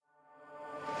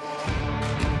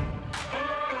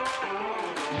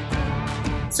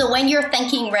So when you're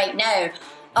thinking right now,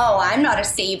 oh, I'm not a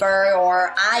saver,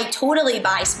 or I totally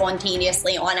buy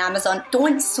spontaneously on Amazon,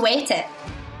 don't sweat it.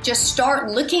 Just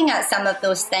start looking at some of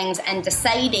those things and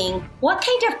deciding, what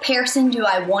kind of person do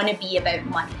I want to be about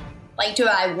money? Like, do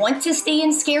I want to stay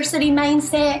in scarcity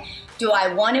mindset? Do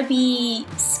I want to be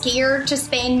scared to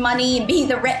spend money and be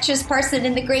the richest person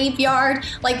in the graveyard?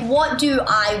 Like, what do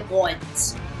I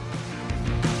want?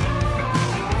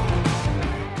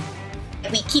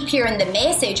 We keep hearing the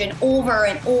message and over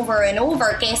and over and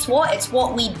over. Guess what? It's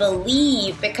what we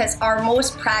believe, because our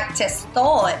most practiced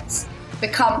thoughts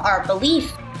become our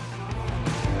belief.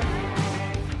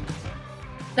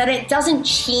 But it doesn't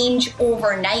change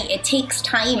overnight. It takes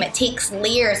time, it takes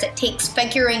layers, it takes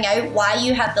figuring out why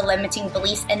you have the limiting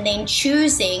beliefs and then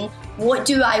choosing, what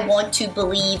do I want to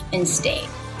believe instead?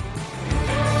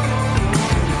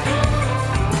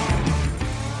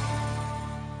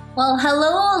 Well,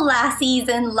 hello lassies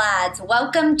and lads.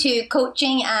 Welcome to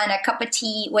Coaching and a Cup of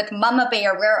Tea with Mama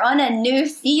Bear. We're on a new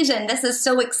season. This is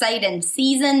so exciting.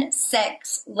 Season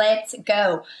 6. Let's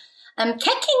go. I'm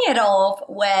kicking it off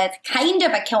with kind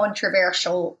of a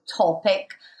controversial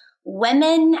topic,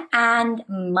 women and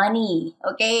money,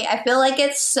 okay? I feel like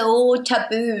it's so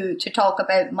taboo to talk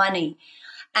about money.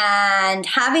 And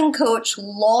having coached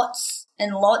lots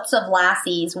and lots of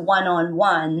lassies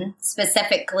one-on-one,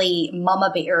 specifically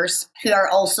mama bears, who are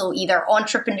also either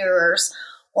entrepreneurs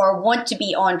or want to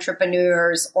be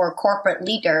entrepreneurs or corporate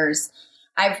leaders,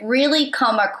 I've really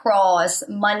come across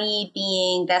money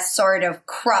being this sort of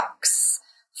crux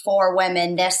for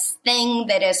women, this thing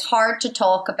that is hard to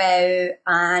talk about,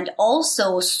 and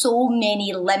also so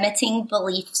many limiting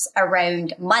beliefs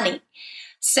around money.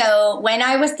 So when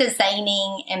I was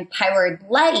designing Empowered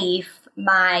Life,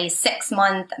 my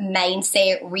 6-month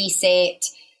mindset reset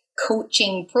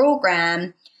coaching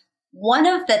program, one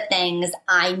of the things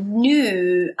I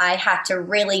knew I had to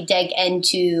really dig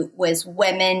into was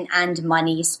women and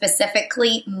money,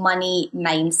 specifically money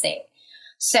mindset.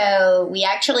 So we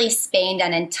actually spend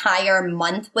an entire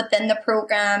month within the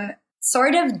program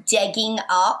sort of digging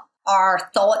up our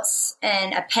thoughts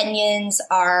and opinions,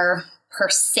 our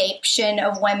perception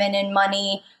of women and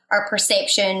money, our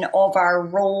perception of our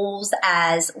roles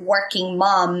as working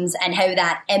moms and how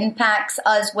that impacts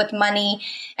us with money.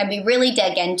 And we really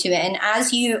dig into it. And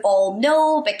as you all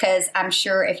know, because I'm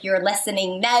sure if you're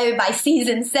listening now by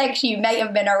season 6, you might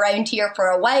have been around here for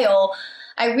a while,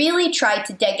 I really tried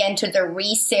to dig into the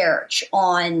research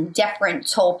on different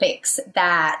topics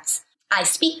that I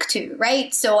speak to,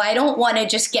 right? So I don't want to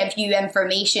just give you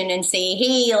information and say,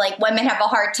 hey, like women have a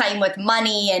hard time with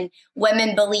money and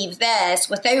women believe this,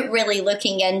 without really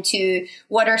looking into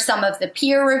what are some of the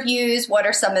peer reviews, what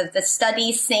are some of the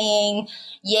studies saying.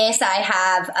 Yes, I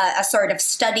have a sort of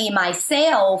study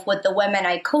myself with the women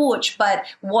I coach, but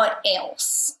what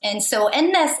else? And so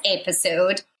in this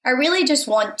episode, I really just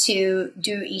want to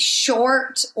do a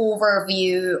short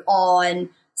overview on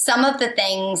some of the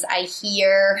things I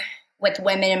hear with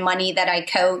women and money that I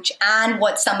coach and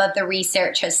what some of the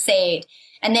research has said.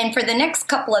 And then for the next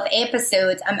couple of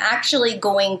episodes, I'm actually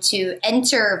going to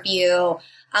interview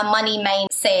a money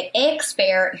mindset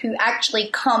expert who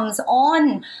actually comes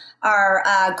on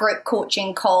our group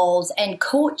coaching calls and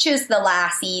coaches the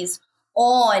lassies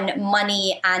on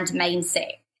money and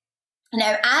mindset.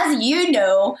 Now, as you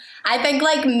know, I think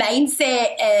like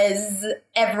mindset is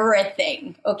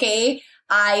everything, okay?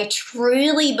 I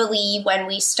truly believe when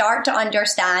we start to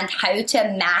understand how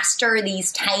to master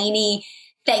these tiny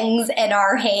things in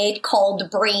our head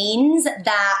called brains,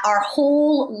 that our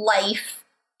whole life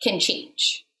can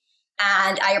change.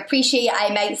 And I appreciate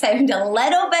I might sound a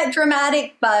little bit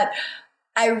dramatic, but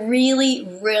I really,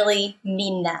 really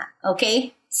mean that,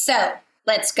 okay? So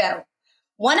let's go.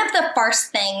 One of the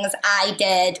first things I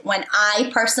did when I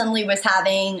personally was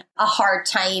having a hard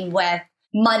time with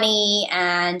money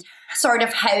and sort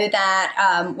of how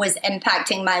that was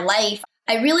impacting my life,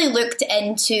 I really looked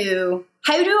into,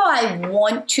 how do I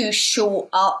want to show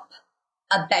up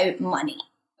about money?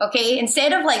 Okay,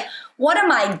 instead of like, what am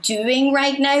I doing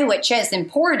right now, which is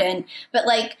important, but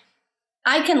like,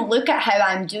 I can look at how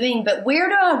I'm doing, but where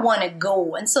do I want to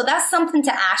go? And so that's something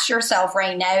to ask yourself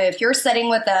right now. If you're sitting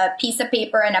with a piece of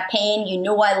paper and a pen, you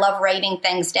know I love writing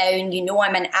things down. You know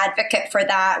I'm an advocate for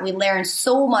that. We learn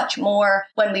so much more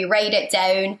when we write it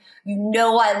down. You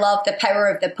know I love the power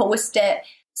of the Post-it.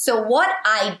 So what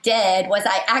I did was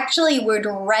I actually would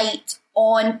write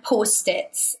on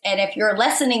Post-its. And if you're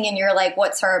listening and you're like,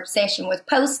 what's her obsession with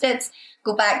Post-its?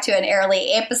 Go back to an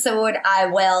early episode. I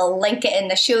will link it in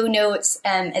the show notes.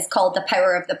 It's called The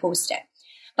Power of the Post-it.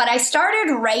 But I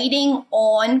started writing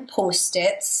on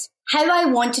Post-its how I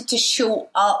wanted to show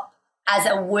up as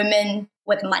a woman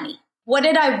with money. What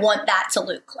did I want that to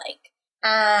look like?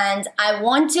 And I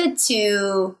wanted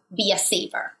to be a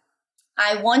saver.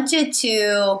 I wanted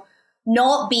to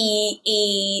not be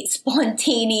a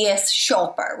spontaneous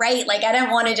shopper, right? Like I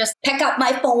didn't want to just pick up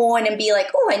my phone and be like,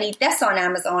 oh, I need this on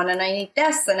Amazon and I need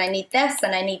this and I need this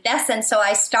and I need this. And so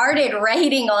I started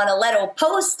writing on a little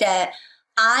Post-it,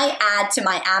 I add to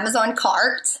my Amazon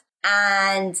cart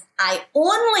and I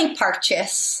only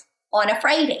purchase on a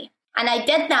Friday. And I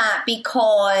did that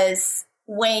because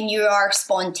when you are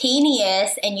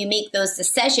spontaneous and you make those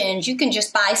decisions, you can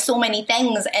just buy so many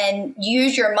things and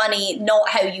use your money not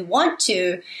how you want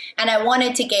to. And I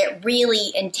wanted to get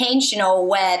really intentional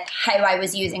with how I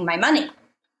was using my money.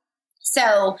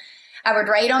 So I would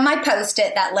write on my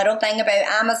Post-it that little thing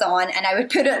about Amazon and I would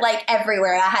put it like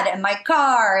everywhere. I had it in my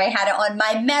car, I had it on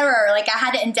my mirror, like I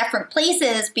had it in different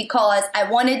places because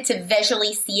I wanted to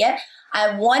visually see it.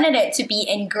 I wanted it to be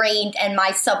ingrained in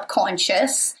my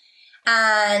subconscious.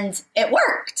 And it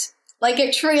worked. Like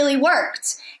it truly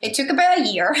worked. It took about a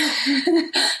year,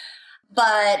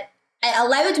 but it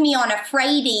allowed me on a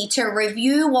Friday to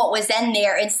review what was in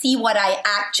there and see what I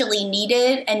actually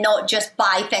needed and not just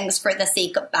buy things for the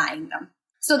sake of buying them.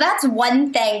 So that's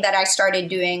one thing that I started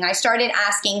doing. I started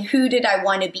asking, who did I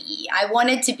want to be? I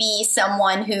wanted to be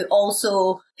someone who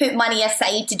also put money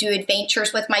aside to do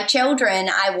adventures with my children.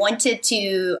 I wanted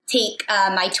to take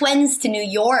my twins to New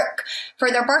York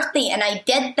for their birthday, and I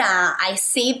did that. I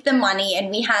saved the money, and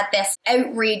we had this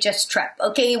outrageous trip.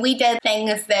 Okay, we did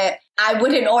things that I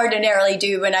wouldn't ordinarily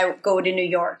do when I go to New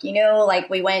York. You know, like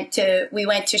we went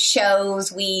to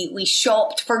shows. We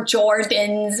shopped for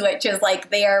Jordans, which is like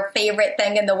their favorite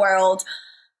thing in the world.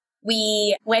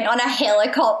 We went on a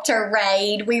helicopter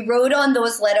ride. We rode on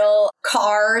those little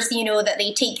cars, you know, that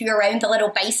they take you around, the little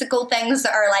bicycle things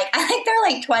that are like, I think they're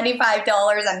like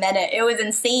 $25 a minute. It was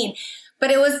insane.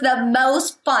 But it was the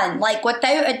most fun, like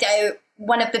without a doubt,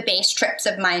 one of the best trips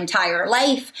of my entire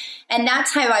life. And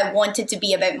that's how I wanted to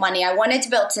be about money. I wanted to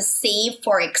be able to save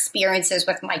for experiences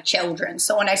with my children.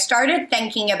 So when I started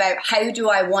thinking about how do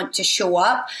I want to show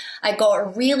up, I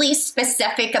got really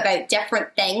specific about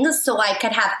different things so I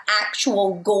could have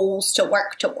actual goals to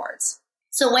work towards.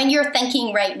 So when you're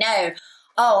thinking right now,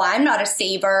 oh, I'm not a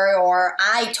saver, or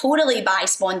I totally buy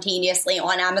spontaneously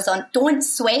on Amazon, don't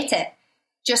sweat it.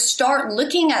 Just start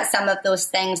looking at some of those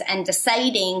things and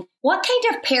deciding, what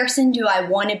kind of person do I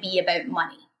want to be about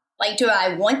money? Like, do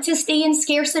I want to stay in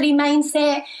scarcity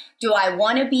mindset? Do I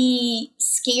want to be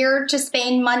scared to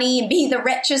spend money and be the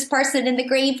richest person in the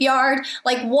graveyard?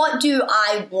 Like, what do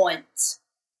I want?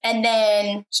 And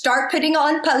then start putting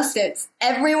on Post-its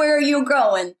everywhere you're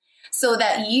going so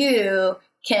that you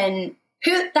can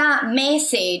put that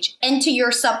message into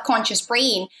your subconscious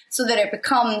brain so that it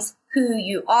becomes who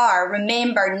you are.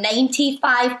 Remember,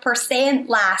 95%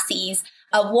 lassies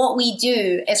of what we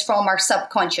do is from our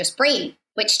subconscious brain,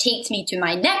 which takes me to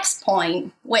my next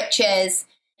point, which is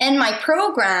in my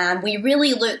program, we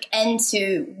really look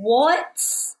into what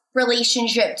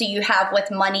relationship do you have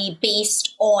with money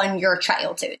based on your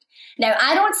childhood. Now,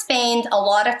 I don't spend a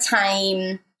lot of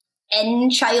time in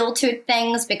childhood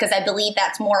things because I believe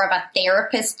that's more of a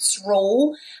therapist's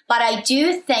role. But I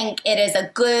do think it is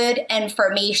a good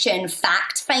information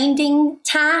fact-finding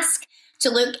task to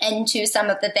look into some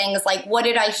of the things like, what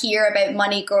did I hear about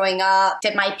money growing up?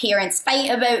 Did my parents fight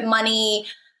about money?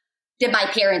 Did my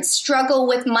parents struggle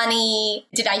with money?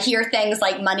 Did I hear things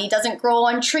like money doesn't grow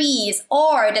on trees?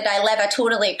 Or did I live a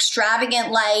totally extravagant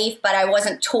life, but I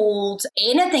wasn't told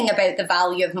anything about the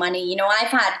value of money? You know, I've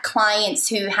had clients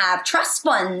who have trust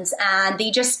funds and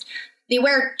they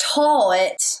weren't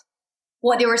taught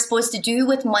what they were supposed to do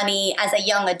with money as a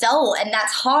young adult. And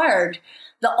that's hard.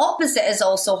 The opposite is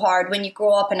also hard when you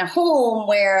grow up in a home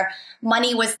where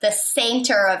money was the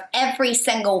center of every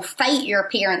single fight your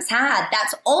parents had.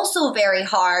 That's also very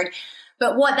hard.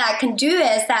 But what that can do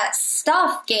is that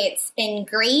stuff gets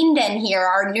ingrained in here,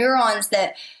 our neurons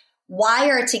that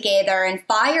wire together and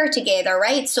fire together,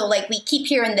 right? So like we keep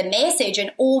hearing the message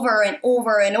and over and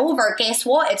over and over. Guess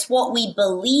what? It's what we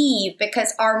believe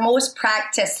because our most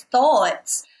practiced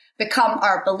thoughts become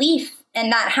our belief. And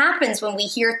that happens when we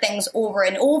hear things over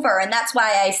and over. And that's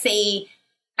why I say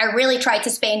I really try to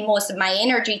spend most of my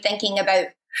energy thinking about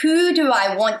who do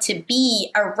I want to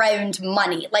be around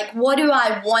money? Like, what do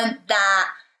I want that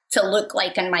to look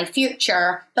like in my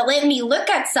future? But let me look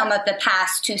at some of the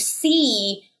past to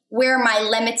see where my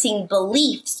limiting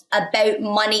beliefs about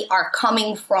money are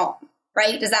coming from,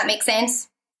 right? Does that make sense?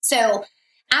 So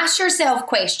ask yourself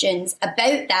questions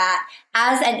about that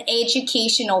as an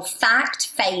educational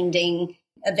fact-finding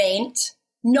event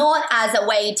not as a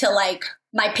way to like,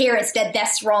 my parents did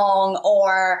this wrong,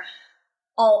 or,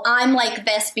 oh, I'm like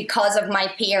this because of my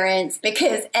parents.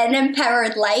 Because in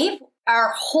Empowered Life,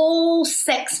 our whole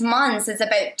 6 months is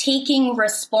about taking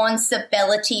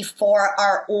responsibility for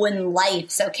our own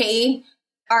lives, okay?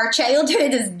 Our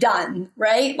childhood is done,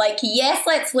 right? Like, yes,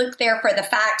 let's look there for the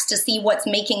facts to see what's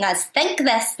making us think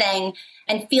this thing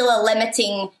and feel a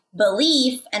limiting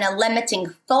belief and a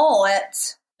limiting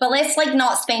thought. But let's like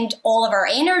not spend all of our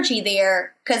energy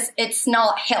there because it's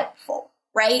not helpful,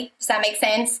 right? Does that make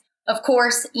sense? Of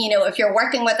course, you know, if you're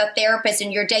working with a therapist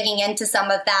and you're digging into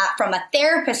some of that from a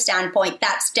therapist standpoint,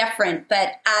 that's different.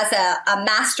 But as a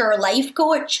master life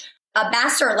coach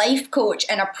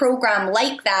and a program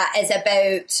like that is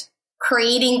about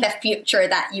creating the future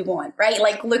that you want, right?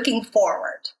 Like looking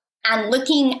forward. And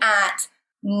looking at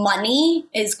money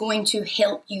is going to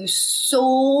help you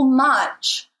so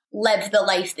much live the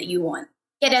life that you want.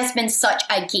 It has been such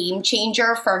a game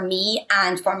changer for me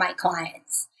and for my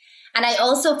clients. And I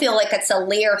also feel like it's a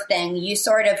layer thing. You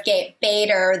sort of get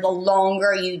better the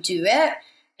longer you do it.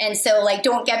 And so like,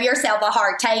 don't give yourself a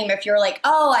hard time if you're like,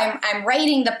 oh, I'm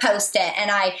writing the post-it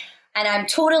and I'm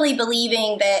totally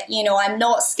believing that, you know, I'm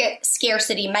not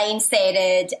scarcity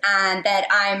mindseted and that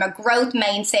I'm a growth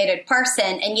mindseted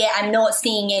person. And yet I'm not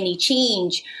seeing any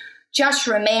change. Just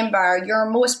remember, your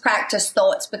most practiced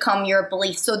thoughts become your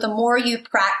beliefs. So the more you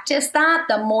practice that,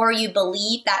 the more you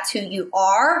believe that's who you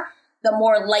are, the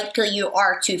more likely you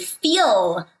are to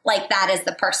feel like that is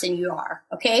the person you are,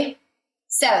 okay?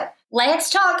 So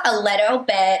let's talk a little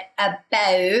bit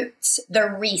about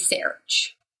the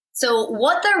research. So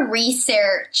what the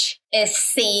research is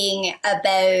saying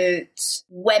about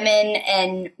women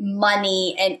and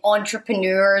money and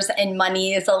entrepreneurs and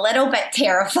money is a little bit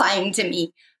terrifying to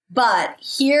me. But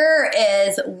here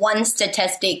is one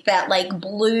statistic that like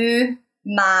blew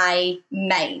my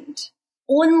mind.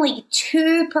 Only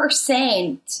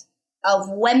 2% of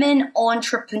women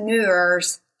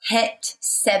entrepreneurs hit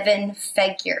 7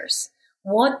 figures.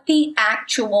 What the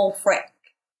actual frick?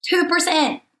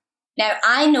 2%. Now,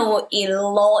 I know a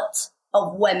lot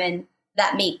of women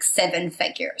that make 7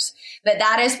 figures, but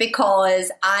that is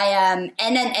because I am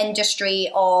in an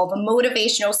industry of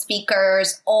motivational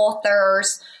speakers,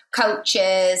 authors,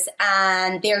 coaches,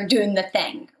 and they're doing the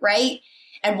thing, right?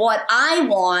 And what I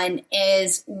want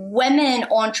is women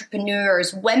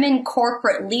entrepreneurs, women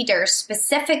corporate leaders,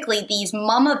 specifically these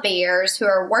mama bears who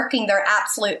are working their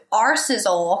absolute arses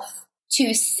off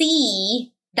to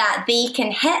see that they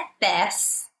can hit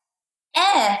this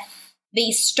if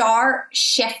they start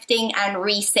shifting and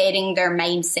resetting their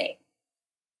mindset.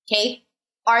 Okay?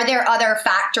 Are there other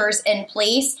factors in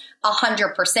place?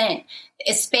 100%,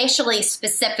 especially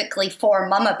specifically for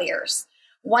mama bears.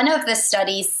 One of the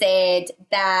studies said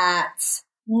that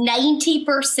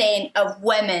 90% of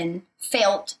women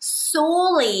felt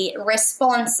solely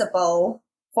responsible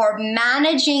for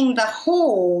managing the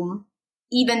home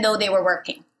even though they were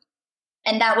working.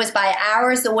 And that was by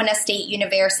Arizona State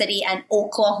University and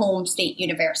Oklahoma State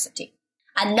University.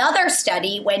 Another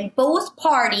study, when both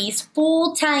parties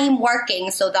full-time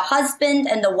working, so the husband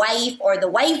and the wife, or the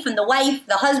wife and the wife,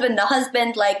 the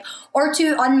husband, like, or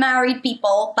two unmarried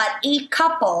people, but a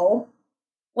couple,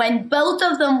 when both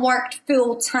of them worked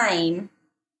full-time,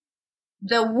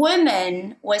 the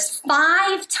woman was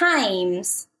 5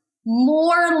 times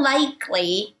more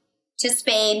likely to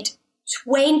spend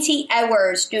 20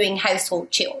 hours doing household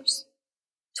chores.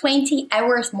 20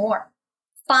 hours more.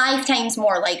 5 times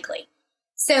more likely.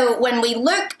 So when we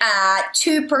look at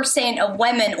 2% of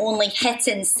women only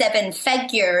hitting 7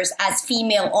 figures as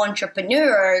female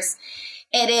entrepreneurs,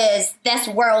 it is this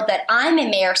world that I'm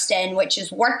immersed in, which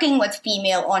is working with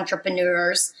female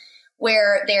entrepreneurs,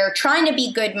 where they're trying to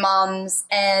be good moms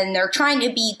and they're trying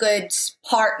to be good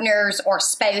partners or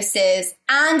spouses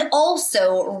and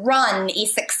also run a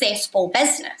successful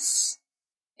business.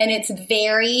 And it's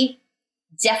very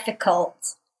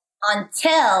difficult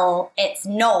until it's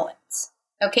not.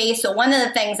 Okay, so one of the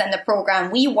things in the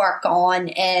program we work on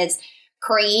is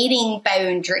creating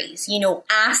boundaries,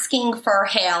 asking for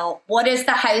help. What does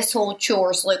the household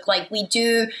chores look like? We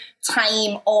do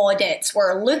time audits.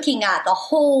 We're looking at the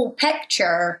whole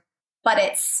picture, but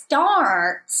it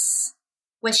starts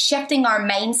with shifting our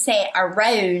mindset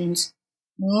around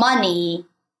money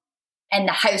and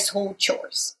the household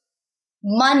chores.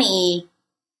 Money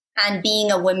and being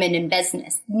a woman in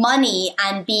business. Money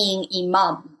and being a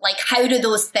mom. Like, how do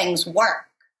those things work?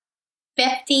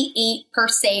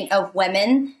 58% of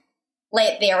women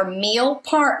let their male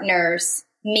partners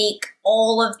make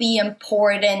all of the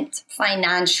important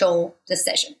financial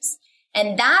decisions.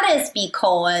 And that is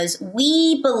because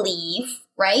we believe,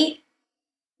 right?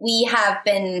 We have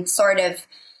been sort of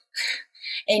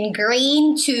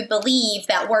ingrained to believe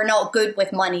that we're not good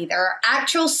with money. There are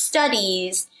actual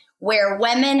studies where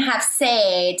women have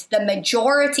said, the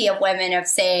majority of women have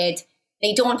said,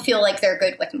 they don't feel like they're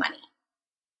good with money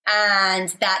and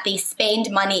that they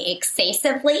spend money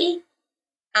excessively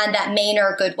and that men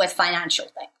are good with financial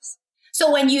things.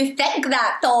 So when you think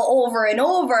that thought over and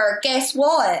over, guess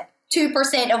what?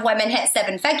 2% of women hit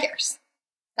 7 figures.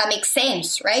 That makes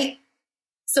sense, right?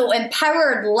 So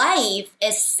Empowered Life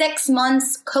is 6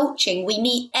 months coaching. We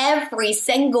meet every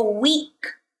single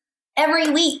week. Every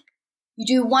week. You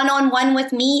do one-on-one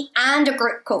with me and a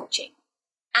group coaching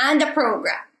and a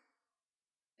program.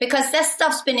 Because this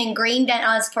stuff's been ingrained in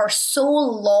us for so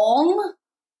long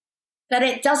that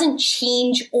it doesn't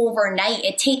change overnight.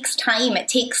 It takes time. It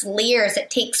takes layers. It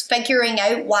takes figuring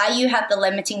out why you have the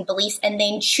limiting beliefs and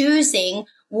then choosing,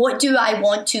 what do I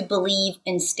want to believe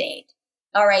instead?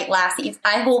 All right, lassies,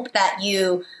 I hope that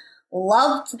you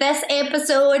loved this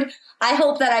episode. I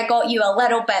hope that I got you a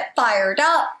little bit fired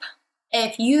up.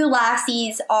 If you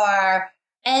lassies are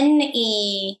in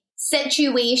a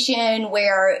situation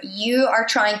where you are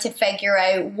trying to figure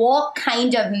out what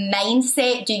kind of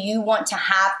mindset do you want to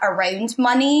have around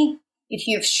money, if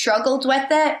you've struggled with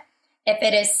it, if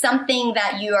it is something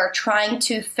that you are trying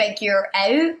to figure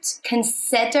out,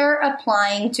 consider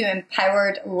applying to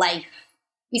Empowered Life.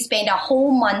 We spend a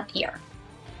whole month here.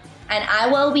 And I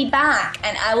will be back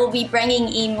and I will be bringing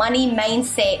a money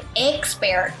mindset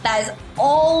expert. That is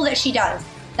all that she does.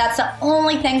 That's the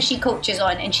only thing she coaches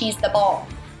on, and she's the bomb.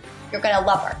 You're going to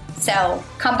love her. So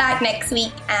come back next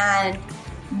week and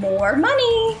more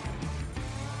money.